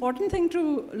the important thing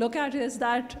to look at is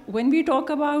that when we talk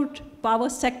about power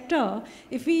sector,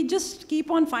 if we just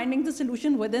keep on finding the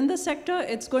solution within the sector,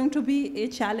 it's going to be a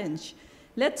challenge.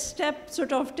 Let's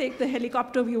take the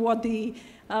helicopter view, what the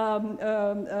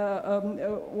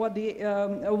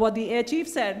Air Chief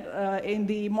said in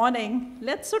the morning.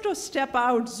 Let's sort of step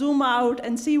out, zoom out,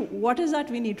 and see what is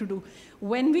that we need to do.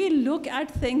 When we look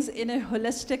at things in a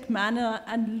holistic manner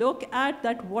and look at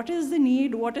that, what is the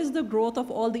need, what is the growth of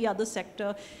all the other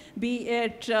sector, be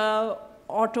it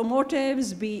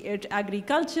automotives, be it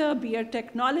agriculture, be it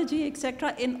technology,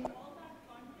 etc. In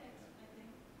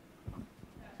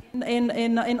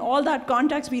all that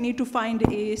context, we need to find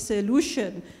a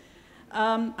solution.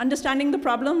 Understanding the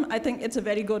problem, I think it's a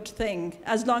very good thing.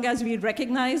 As long as we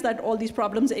recognize that all these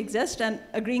problems exist and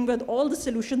agreeing with all the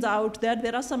solutions out there,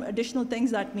 there are some additional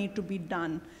things that need to be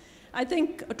done. I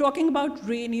think talking about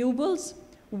renewables,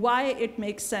 why it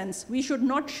makes sense. We should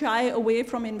not shy away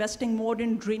from investing more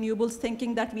in renewables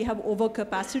thinking that we have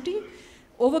overcapacity.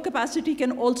 Overcapacity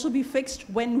can also be fixed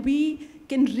when we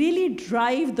can really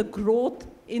drive the growth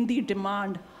in the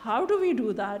demand. How do we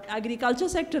do that? Agriculture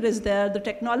sector is there, the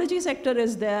technology sector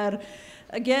is there.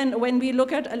 Again, when we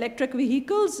look at electric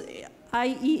vehicles,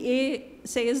 IEA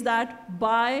says that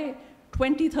by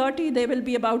 2030, there will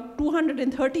be about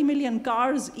 230 million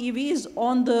cars, EVs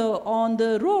on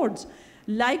the roads.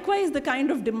 Likewise, the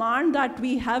kind of demand that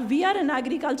we have, we are an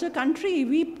agriculture country.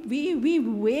 We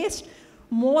waste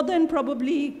more than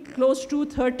probably close to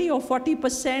 30 or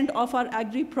 40% of our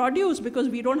agri-produce because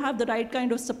we don't have the right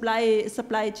kind of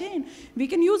supply chain. We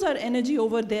can use our energy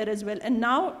over there as well. And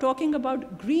now talking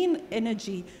about green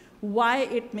energy, why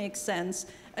it makes sense.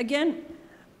 Again,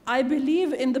 I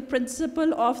believe in the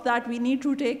principle of that we need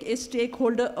to take a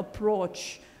stakeholder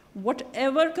approach.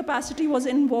 Whatever capacity was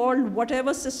involved,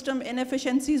 whatever system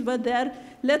inefficiencies were there,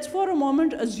 let's for a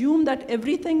moment assume that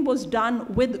everything was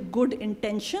done with good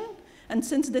intention. And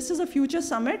since this is a future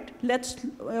summit, let's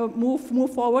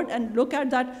move forward and look at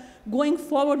that. Going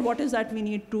forward, what is that we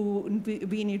need to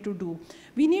do?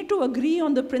 We need to agree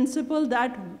on the principle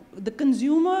that the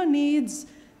consumer needs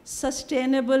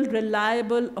sustainable,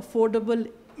 reliable,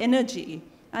 affordable energy.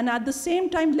 And at the same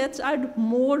time, let's add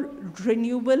more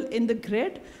renewable in the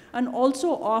grid and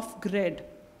also off-grid.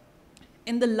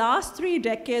 In the last 3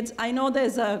 decades, I know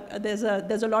there's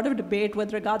a lot of debate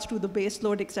with regards to the base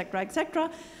load, et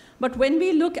cetera, but when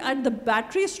we look at the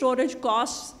battery storage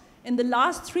costs, in the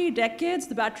last 3 decades,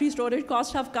 the battery storage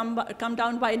costs have come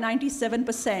down by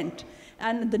 97%.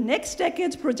 And the next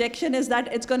decade's projection is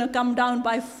that it's going to come down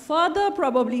by further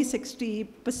probably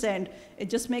 60%. It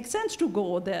just makes sense to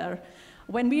go there.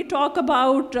 When we talk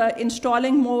about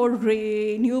installing more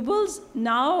renewables,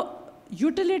 now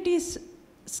utilities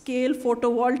scale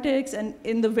photovoltaics and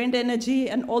in the wind energy,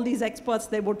 and all these experts,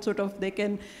 they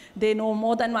know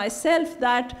more than myself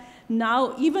that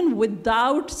now even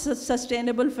without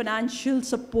sustainable financial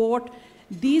support,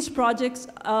 these projects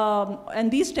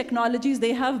and these technologies,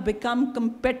 they have become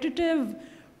competitive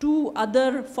to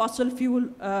other fossil fuel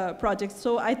projects.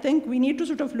 So I think we need to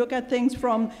sort of look at things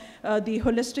from the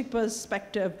holistic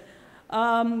perspective.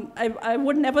 I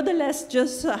would nevertheless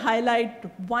just highlight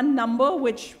one number,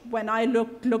 which when I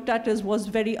looked at it was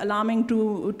very alarming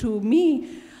to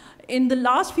me. In the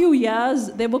last few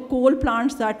years, there were coal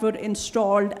plants that were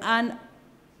installed, and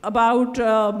about,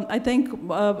 I think,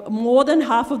 more than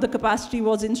half of the capacity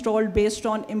was installed based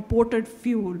on imported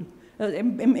fuel,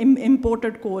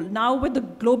 imported coal. Now with the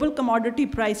global commodity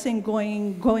pricing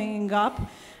going up,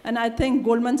 and I think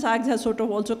Goldman Sachs has sort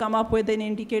of also come up with an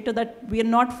indicator that we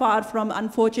are not far from,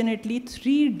 unfortunately,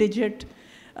 3-digit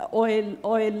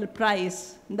oil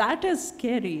price. That is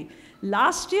scary.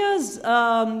 Last year's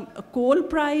coal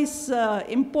price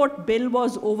import bill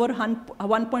was over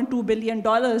 $1.2 billion,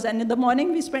 and in the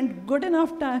morning we spent good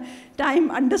enough time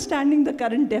understanding the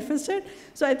current deficit.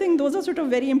 So I think those are sort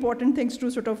of very important things to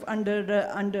sort of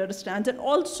understand. And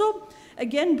also,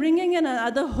 again, bringing in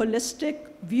another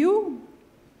holistic view,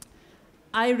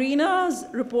 IRENA's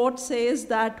report says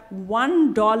that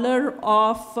 $1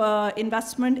 of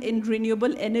investment in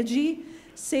renewable energy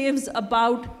saves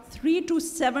about $3 to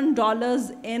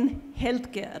 $7 in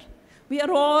healthcare. We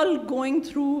are all going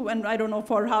through, and I don't know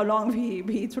for how long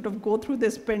we sort of go through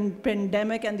this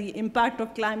pandemic and the impact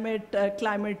of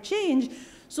climate change.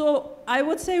 So I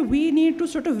would say we need to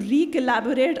sort of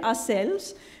re-collaborate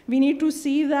ourselves. We need to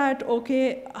see that,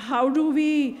 okay, how do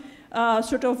we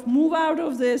sort of move out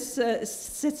of this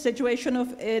situation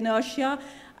of inertia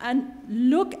and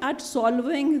look at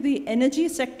solving the energy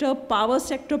sector, power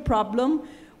sector problem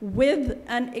with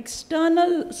an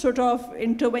external sort of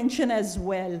intervention as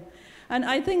well. And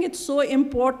I think it's so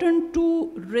important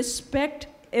to respect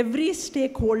every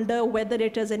stakeholder, whether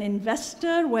it is an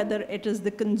investor, whether it is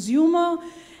the consumer,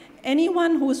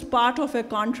 anyone who's part of a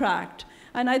contract.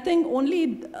 And I think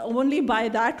only by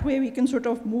that way we can sort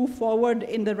of move forward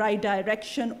in the right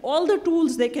direction. All the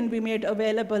tools, they can be made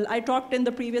available. I talked in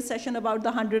the previous session about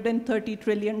the $130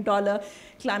 trillion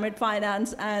climate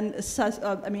finance, and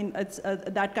I mean, it's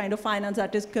that kind of finance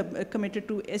that is committed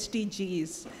to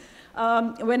SDGs.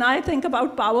 When I think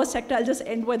about power sector, I'll just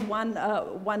end with one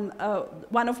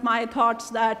of my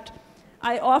thoughts, that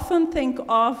I often think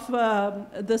of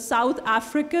the South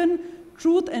African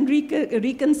Truth and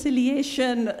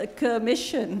Reconciliation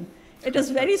Commission. It is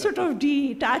very sort of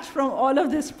detached from all of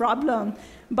this problem.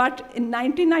 But in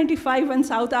 1995, when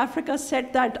South Africa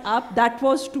set that up, that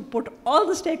was to put all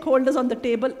the stakeholders on the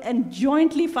table and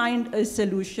jointly find a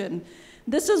solution.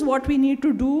 This is what we need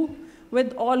to do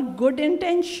with all good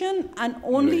intention and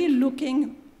only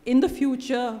looking in the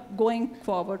future going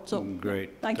forward. So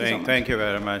great. Thank you so much. Thank you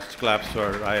very much. Claps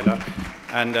for Ayla.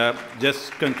 And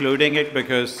just concluding it,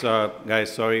 because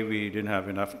guys, sorry we didn't have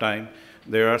enough time.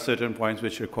 There are certain points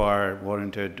which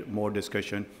warranted more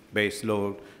discussion, base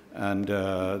load, and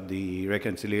the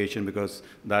reconciliation, because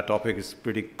that topic is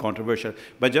pretty controversial.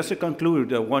 But just to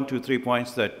conclude, 1, 2, 3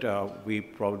 points that we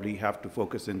probably have to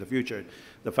focus in the future.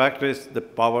 The fact is, the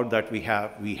power that we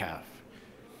have, we have.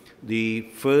 The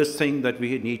first thing that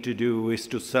we need to do is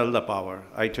to sell the power.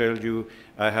 I told you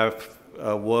I have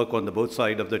work on the both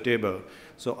sides of the table.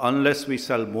 So unless we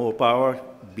sell more power,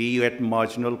 be at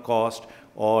marginal cost,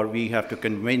 or we have to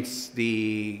convince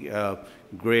the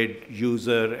grid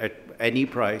user at any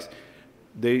price,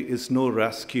 there is no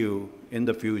rescue in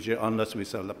the future unless we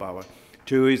sell the power.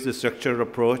 2 is the structured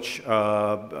approach,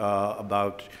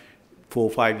 about 4 or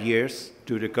 5 years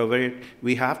to recover it.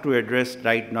 We have to address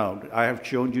right now. I have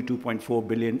shown you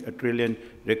 2.4 trillion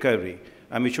recovery,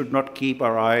 and we should not keep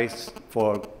our eyes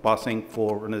for passing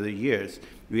for another years.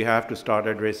 We have to start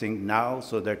addressing now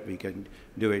so that we can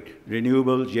do it.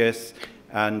 Renewable, yes,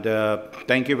 and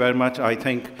thank you very much. I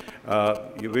think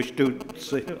you wish to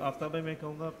say.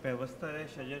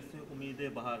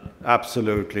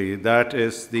 Absolutely, that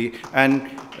is the, and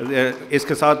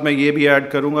इसके साथ मैं ये भी add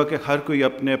करूँगा कि हर कोई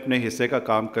अपने अपने हिस्से का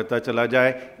काम करता चला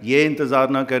जाए, ये इंतज़ार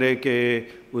ना करे कि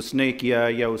उसने किया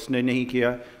या उसने नहीं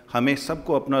किया. हमें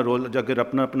सबको अपना रोल, अगर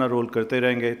अपना अपना रोल करते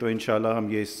रहेंगे तो इंशाल्लाह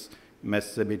हम ये इस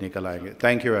mess से भी निकल आएंगे.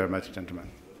 Thank you very much, gentlemen.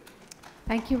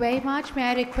 Thank you very much. May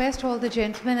I request all the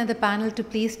gentlemen in the panel to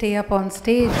please stay up on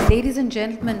stage. Ladies and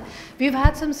gentlemen, we've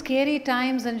had some scary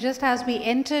times, and just as we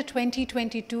enter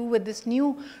 2022 with this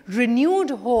new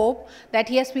renewed hope that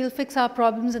yes, we'll fix our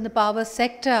problems in the power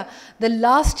sector, the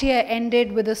last year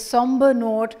ended with a somber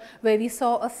note where we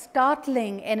saw a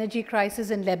startling energy crisis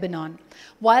in Lebanon.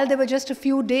 While there were just a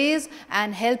few days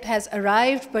and help has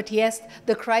arrived, but yes,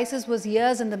 the crisis was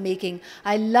years in the making.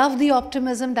 I love the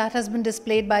optimism that has been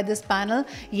displayed by this panel,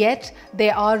 yet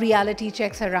there are reality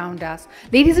checks around us.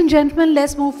 Ladies and gentlemen,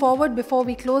 let's move forward. Before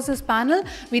we close this panel,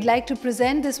 we'd like to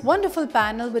present this wonderful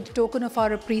panel with a token of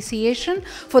our appreciation.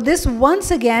 For this,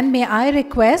 once again, may I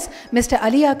request Mr.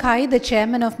 Ali Akai, the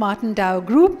chairman of Martin Dow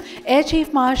Group, Air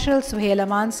Chief Marshal Suhail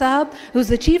Aman Sahab, who's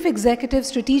the Chief Executive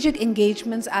Strategic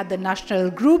Engagements at the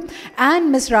National Group,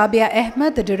 and Ms. Rabia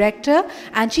Ahmed, the Director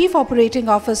and Chief Operating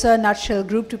Officer, Nutshell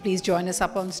Group, to please join us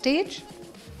up on stage.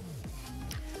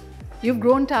 You've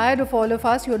grown tired of all of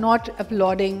us. You're not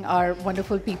applauding our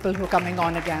wonderful people who are coming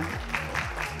on again.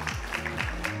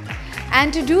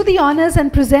 And to do the honors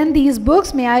and present these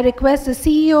books, may I request the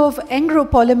CEO of Engro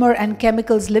Polymer and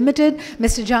Chemicals Limited,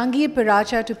 Mr. Jahangir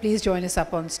Piracha, to please join us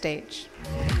up on stage.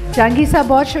 Jahangir sir,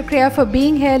 bahut shukriya for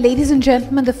being here. Ladies and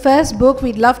gentlemen, the first book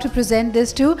we'd love to present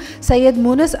this to Syed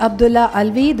Moonis Abdullah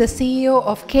Alvi, the CEO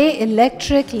of K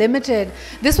Electric Limited.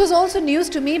 This was also news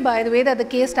to me, by the way, that the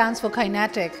K stands for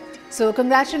kinetic. So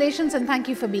congratulations and thank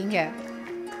you for being here.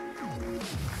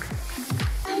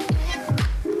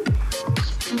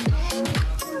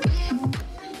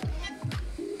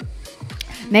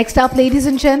 Next up, ladies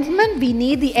and gentlemen, we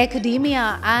need the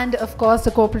academia and, of course,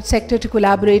 the corporate sector to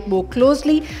collaborate more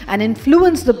closely and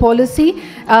influence the policy.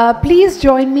 Please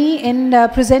join me in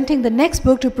presenting the next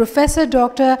book to Professor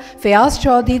Dr. Fiaz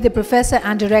Chaudhry, the Professor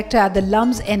and Director at the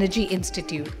LUMS Energy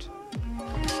Institute.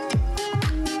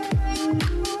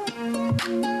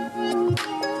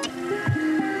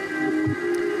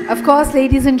 Of course,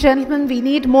 ladies and gentlemen, we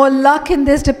need more luck in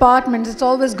this department. It's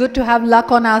always good to have luck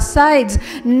on our sides.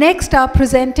 Next up,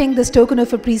 presenting this token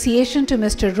of appreciation to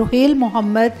Mr. Ruhail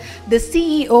Mohammed, the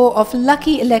CEO of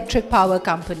Lucky Electric Power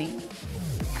Company.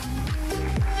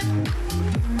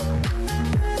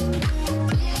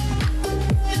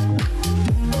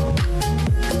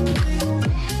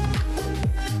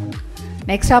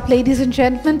 Next up, ladies and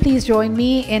gentlemen, please join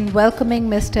me in welcoming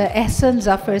Mr. Ahsan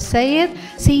Zafar Syed,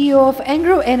 CEO of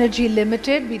Engro Energy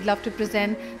Limited. We'd love to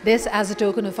present this as a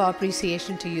token of our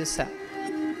appreciation to you, sir.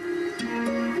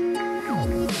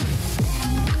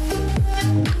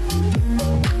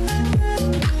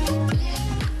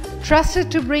 Trusted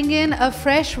to bring in a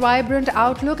fresh, vibrant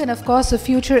outlook, and of course the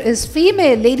future is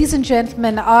female. Ladies and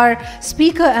gentlemen, our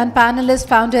speaker and panelist,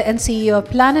 founder and CEO of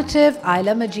Planetive,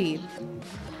 Ayla Majid.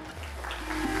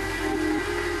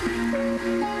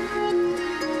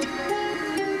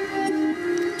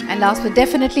 And last but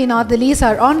definitely not the least,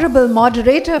 our honorable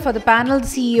moderator for the panel, the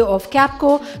CEO of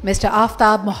KAPCO, Mr.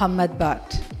 Aftab Mohammed.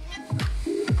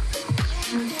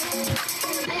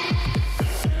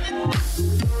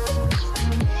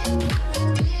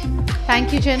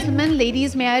 Thank you, gentlemen.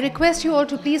 Ladies, may I request you all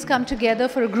to please come together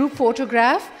for a group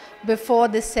photograph before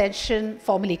this session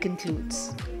formally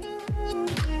concludes.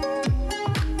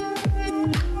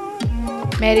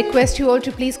 May I request you all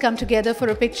to please come together for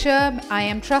a picture. I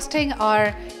am trusting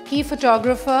our key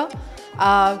photographer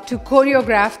to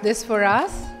choreograph this for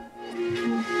us.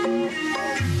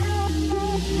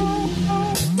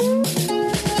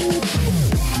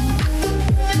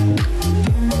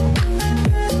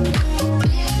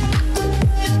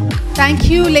 Thank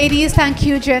you, ladies. Thank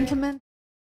you, gentlemen.